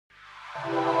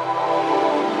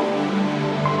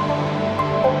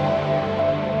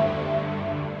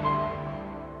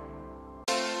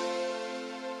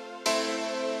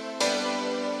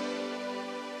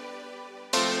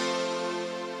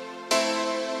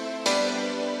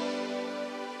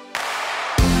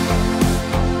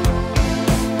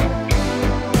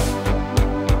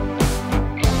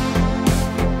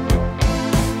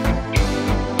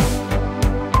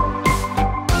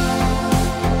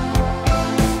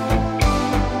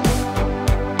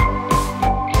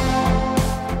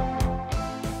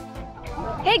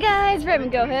Hey guys, Roman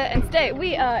Girl here, and today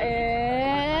we are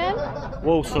in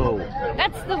Walsall.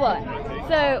 That's the one.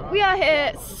 So we are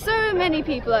here, so many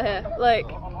people are here. Like,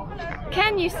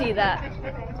 can you see that?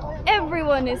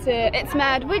 Everyone is here, it's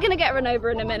mad. We're gonna get run over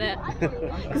in a minute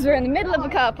because we're in the middle of a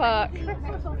car park.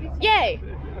 Yay!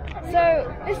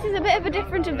 So this is a bit of a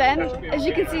different event. As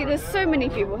you can see, there's so many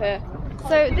people here.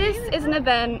 So this is an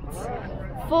event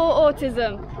for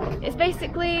autism. It's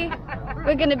basically,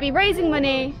 we're gonna be raising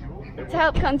money to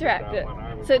help counteract it.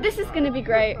 So this is going to be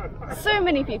great. So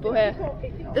many people here.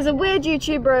 There's a weird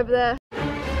YouTuber over there.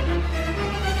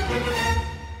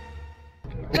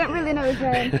 Don't really know his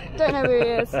name. Don't know who he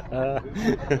is. I'll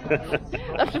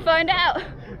have to find out.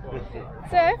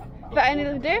 So, without any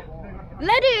further ado,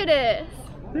 let's do this!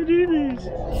 Let's do this!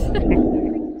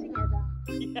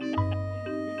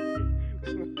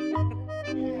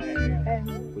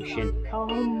 Wishing.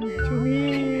 Come to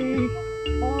me,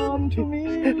 come to me.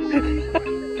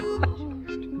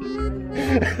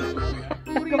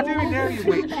 What are you doing now, you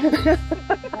witch?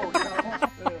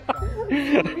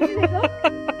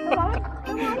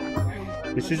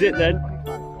 This is it then.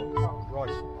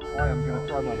 Right, I am going to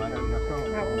throw my mate. I can't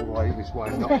go all the way this way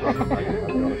and not throw my mate.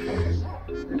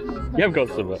 You have got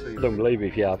some. I don't believe it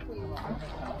if you have.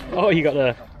 Oh, you got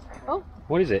the. Oh.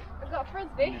 What is it? I've got a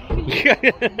frisbee.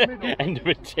 End of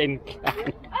a tin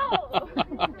can. Oh!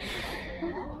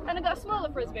 And I've got a smaller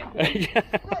frisbee.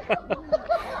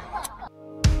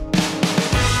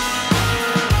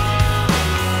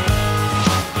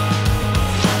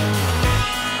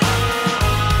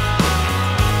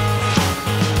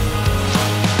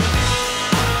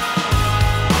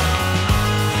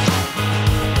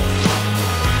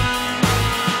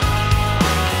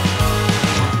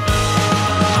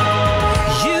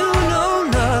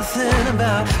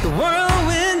 The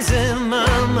whirlwinds in my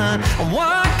mind, I'm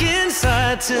walking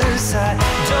side to side,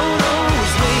 don't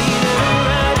always wait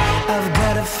around. I've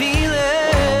got a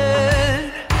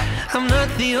feeling I'm not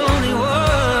the only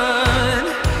one.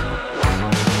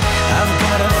 I've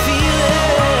got a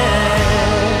feeling.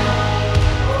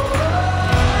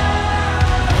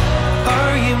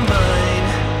 Are you mine?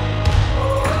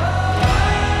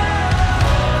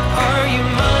 Are you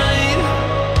mine?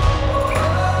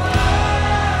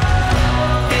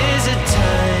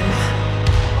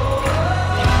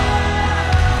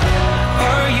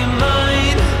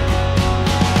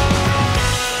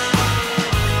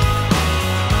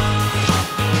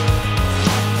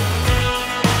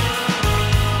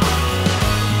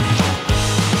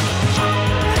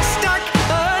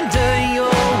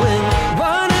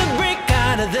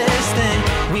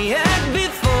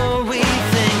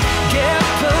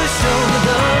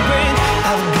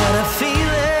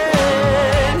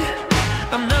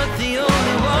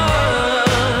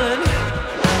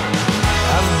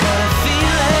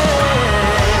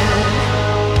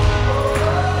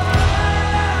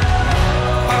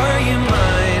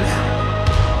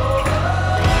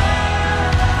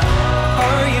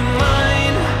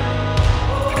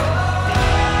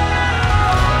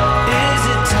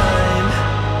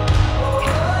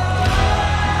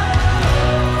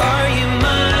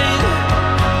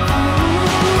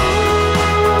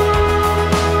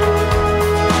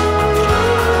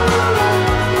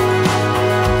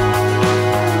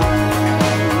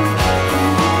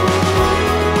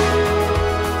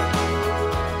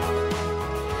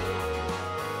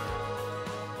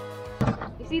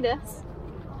 See this?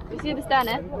 You see this down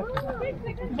here?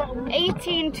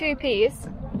 18 2Ps,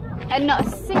 and not a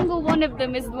single one of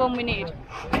them is the one we need.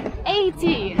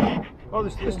 18! Oh,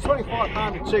 there's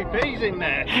 £25 of 2Ps in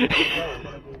there.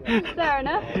 Fair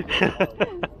enough.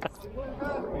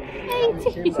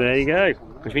 18! So there you go.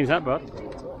 Which means that, bud.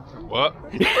 What?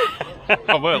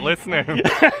 I weren't listening.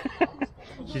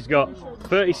 She's got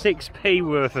 36p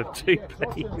worth of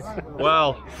 2Ps.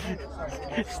 Well,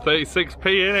 it's 36p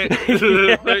in it.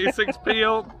 36p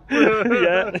up.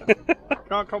 Yeah.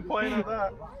 Can't complain at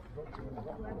that.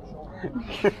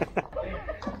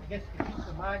 guess it's just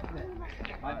a magnet.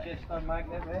 Manchester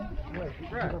magnet there.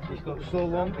 It's got so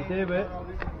long to do it. Oh,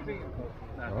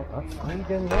 that's fine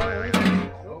again.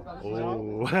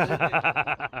 Oh.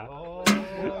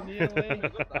 Oh, nearly. You're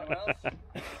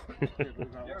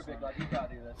a big lad, you can't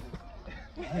do this.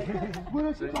 Has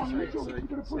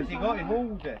he got to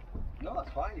hold it? No,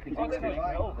 that's fine, you can take it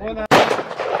right.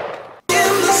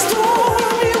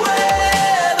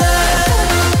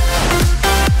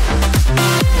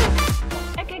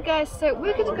 Okay guys, so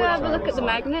we're going to go have a look at the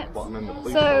magnets.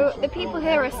 So the people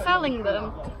here are selling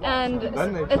them and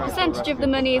a percentage of the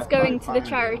money is going to the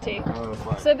charity.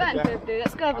 So Ben,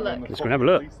 let's go have a look. Let's go and have a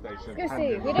look. Let's go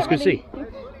see. Let's go see.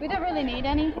 We don't really need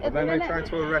any at the Then they minute. tried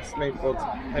to arrest me for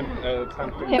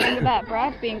tampering. Him in the back,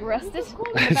 Brad, being arrested. In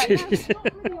the back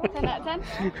 10 out of 10.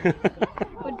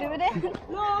 We'll do it.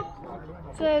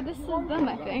 So this is them,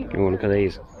 I think. Oh, look at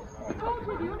these. It's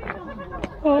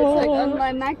like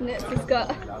online magnets has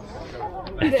got.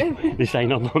 This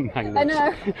ain't online magnets. I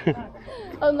know.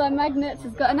 Online magnets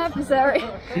has got an adversary.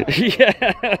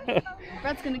 Yeah.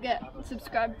 Brad's gonna get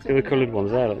subscribed to. The coloured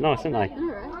ones there look nice, aren't they?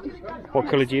 Alright. What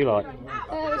colour do you like?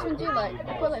 Which one do you like?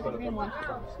 I quite like the green one.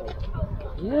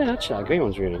 Yeah, actually, that green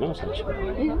one's really nice,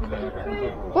 actually. Yeah.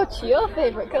 What's your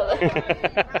favourite colour? Leave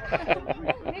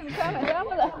a comment down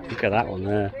below. Look at that one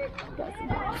there.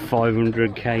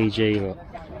 500 kg. Look.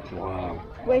 Wow.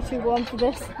 Way too warm for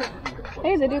this.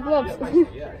 Hey, they do gloves.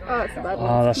 Oh, it's a bad one.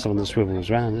 Oh, that's the one that swivels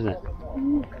round, isn't it?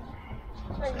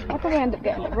 I'll probably end up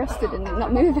getting arrested and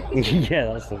not moving. Yeah,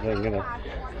 that's the thing, isn't it?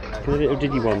 The little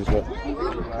diddy ones, look.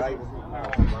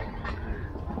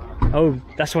 Oh,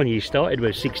 that's when you started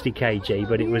with 60 kg,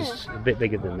 but it was a bit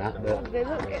bigger than that. But They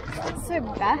look, it's so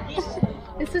bad.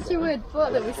 It's such a weird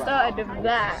thought that we started with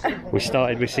that. we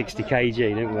started with 60 kg,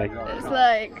 didn't we? It's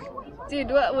like,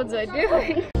 dude, what was I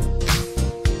doing?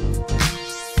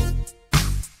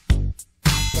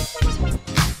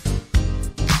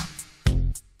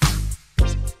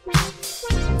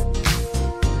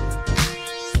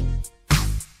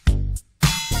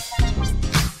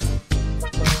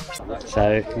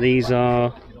 So these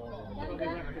are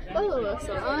Follow us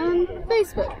on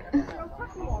Facebook.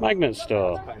 Magnet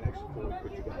Store.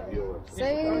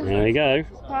 Save There we go.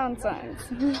 pound signs.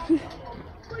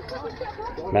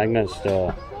 Magnet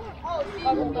Store.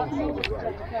 In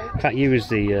fact, you was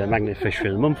the Magnet Fish for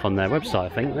the Month on their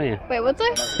website, I think, weren't you? Wait, what's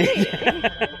I?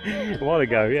 A while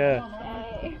ago, yeah.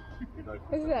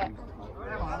 What's that?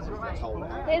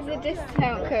 Here's a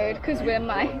discount code because we're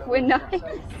nice.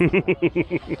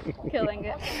 Killing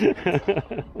it.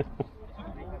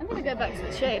 I'm gonna go back to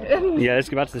the shade. Yeah, let's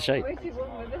go back to the shape. Way too warm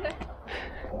over there.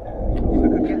 If I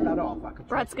could get that off, I could.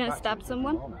 Brad's gonna stab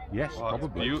someone. Yes, Oh, it's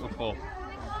beautiful.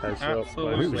 Who's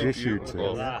Absolutely this you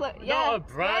beautiful. Yeah, Not a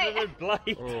Brad great. and a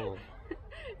blade. Oh,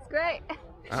 It's great.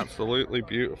 absolutely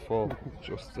beautiful.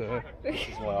 Just This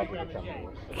is why I'll be the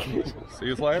camera. see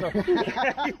you later.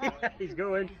 He's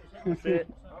going. That's it.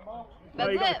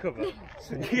 That's you got it. the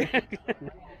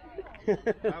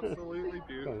cover. Absolutely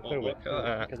beautiful. Film Look it. at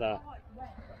that. Look at that.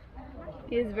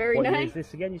 He's very What year nice. is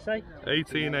this again, you say?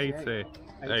 1888.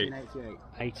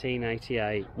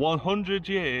 1888. 100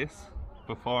 years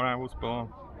before I was born.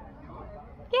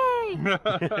 Yay!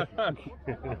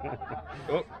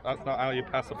 Oh, that's not how you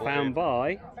pass a Found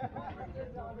by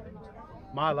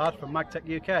My lad from Magtech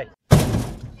UK.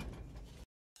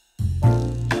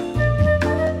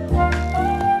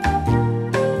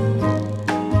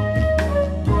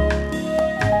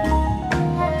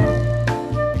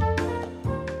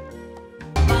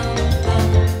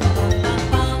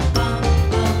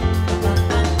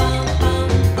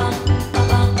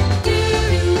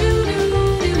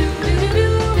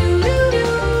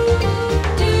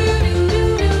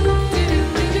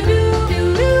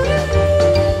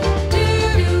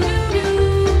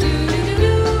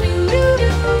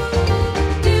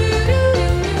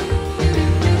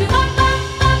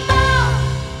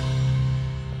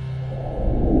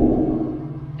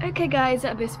 Okay guys,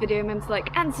 at this video remember to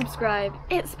like and subscribe.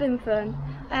 It's been fun.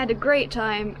 I had a great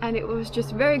time and it was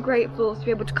just very grateful to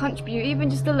be able to contribute even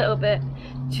just a little bit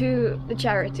to the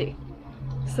charity.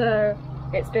 So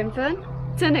it's been fun.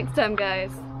 Till next time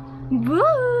guys.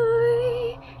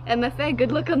 Bye! MFA,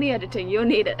 good luck on the editing, you'll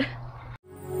need it.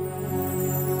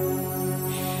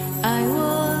 I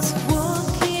was